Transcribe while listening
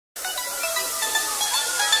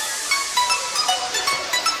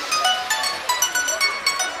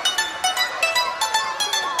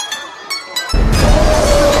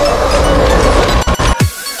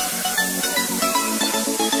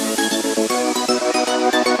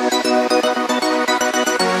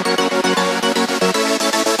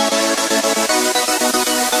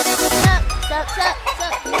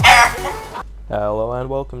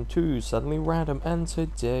welcome to Suddenly Random, and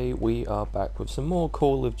today we are back with some more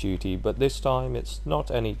Call of Duty, but this time it's not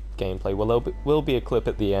any gameplay. Well, there will be a clip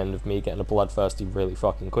at the end of me getting a bloodthirsty really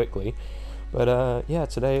fucking quickly, but yeah,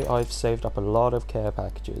 today I've saved up a lot of care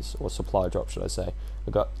packages, or supply drops should I say.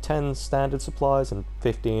 I've got 10 standard supplies and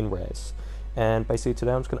 15 rares, and basically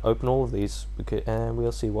today I'm just going to open all of these, and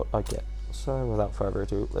we'll see what I get. So without further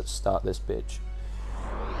ado, let's start this bitch.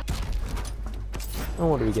 And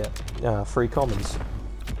what do we get? 3 commons.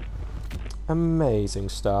 Amazing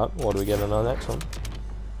start. What do we get on our next one?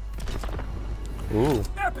 Ooh.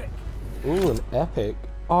 Epic. Ooh, an epic.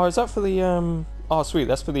 Oh, is that for the oh sweet,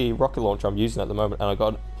 that's for the rocket launcher I'm using at the moment, and I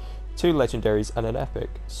got 2 legendaries and an epic.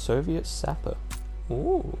 Soviet Sapper.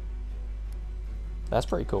 Ooh. That's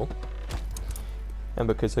pretty cool. And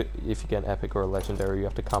because if you get an epic or a legendary, you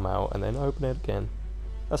have to come out and then open it again.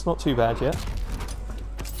 That's not too bad yet.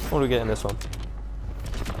 What do we get in this one?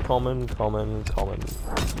 Common, common, common.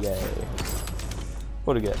 Yay.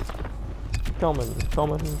 What do we get? Common,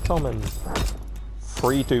 common, common.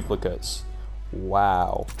 3 duplicates.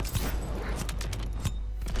 Wow.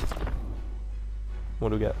 What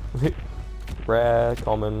do we get? Rare,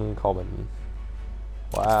 common, common.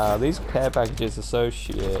 Wow, these care packages are so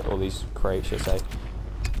shit. Or these crates, should I say.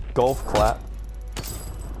 Golf clap.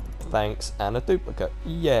 Thanks, and a duplicate.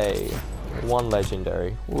 Yay. 1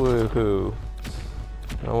 legendary. Woohoo.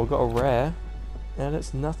 And we've got a rare, and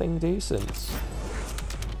it's nothing decent.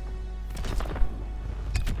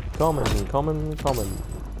 Common, common, common.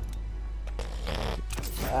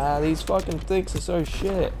 Ah, these fucking things are so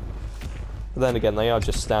shit. But then again, they are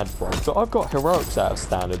just standard ones. But I've got heroics out of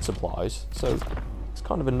standard supplies, so it's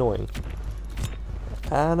kind of annoying.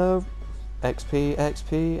 And a XP,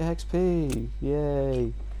 XP, XP.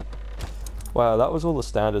 Yay. Wow, that was all the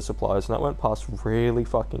standard supplies, and that went past really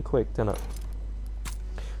fucking quick, didn't it?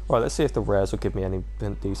 Right, let's see if the rares will give me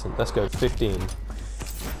anything decent. Let's go 15.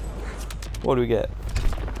 What do we get?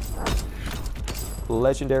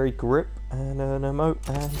 Legendary grip and an emote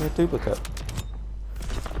and a duplicate.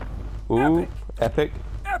 Ooh, epic.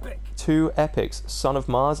 Epic. 2 epics, Son of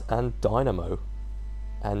Mars and Dynamo.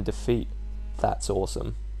 And defeat. That's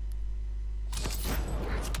awesome.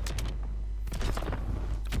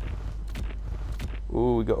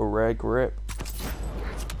 Ooh, we got a rare grip.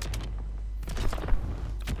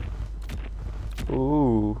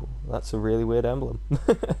 Ooh, that's a really weird emblem.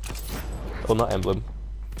 Or not emblem.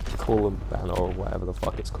 Call banner or whatever the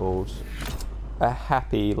fuck it's called. A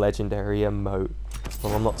happy legendary emote.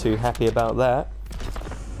 Well, I'm not too happy about that.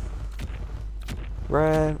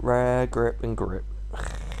 Rare, rare, grip, and grip.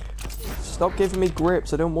 Stop giving me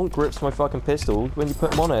grips. I don't want grips for my fucking pistol. When you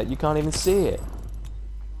put them on it, you can't even see it.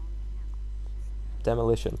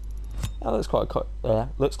 Demolition. That looks quite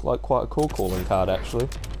looks like quite a cool calling card actually.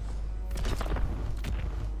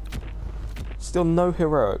 Still no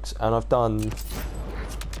heroics, and I've done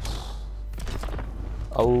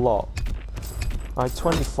a lot. I had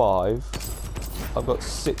 25. I've got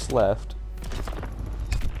 6 left.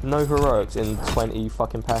 No heroics in 20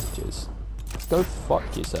 fucking packages. Go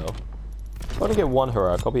fuck yourself. If I only get 1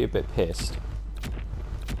 heroic, I'll be a bit pissed.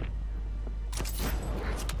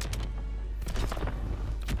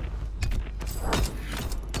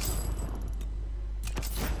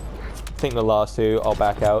 I think the last 2 I'll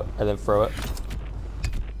back out and then throw it.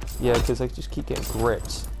 Yeah, because I just keep getting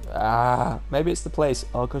gripped. Ah, maybe it's the place.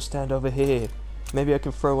 I'll go stand over here. Maybe I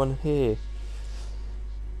can throw one here.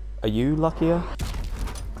 Are you luckier?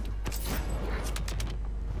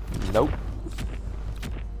 Nope.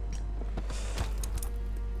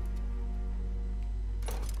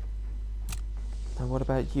 And what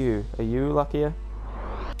about you? Are you luckier?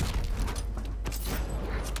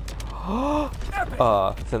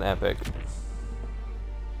 Ah, it's an epic.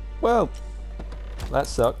 Well, that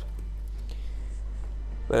sucked.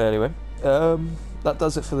 But anyway, that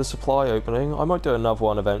does it for the supply opening. I might do another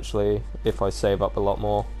one eventually if I save up a lot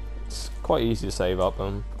more. It's quite easy to save up,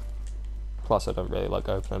 and plus I don't really like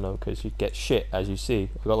opening them because you get shit, as you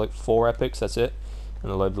see. I've got like 4 epics, that's it, and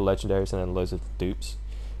a load of legendaries and then loads of dupes.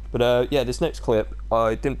 But yeah, this next clip,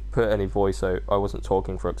 I didn't put any voice out. I wasn't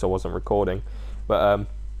talking for it because I wasn't recording. But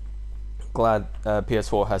glad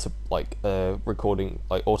PS4 has a recording,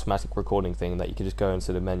 like automatic recording thing that you can just go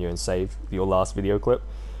into the menu and save your last video clip.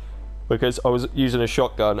 Because I was using a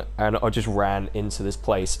shotgun and I just ran into this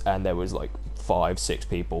place and there was like 5-6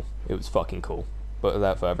 people. It was fucking cool. But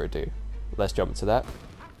without further ado, let's jump into that.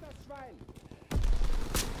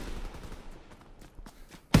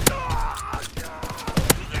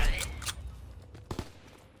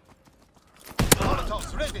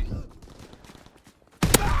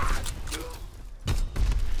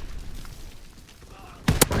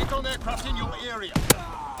 area.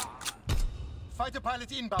 Fighter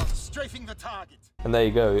pilot inbound, strafing the target. And there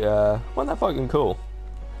you go. Wasn't that fucking cool?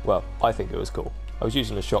 Well, I think it was cool. I was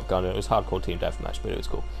using a shotgun and it was hardcore team deathmatch, but it was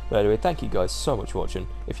cool. But anyway, thank you guys so much for watching.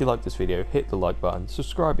 If you liked this video, hit the like button,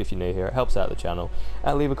 subscribe if you're new here, it helps out the channel,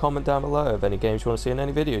 and leave a comment down below of any games you want to see and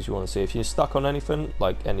any videos you want to see. If you're stuck on anything,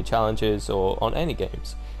 like any challenges or on any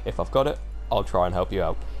games, if I've got it, I'll try and help you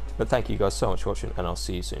out. But thank you guys so much for watching, and I'll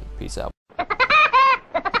see you soon. Peace out.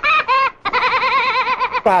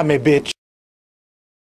 Bye me, bitch.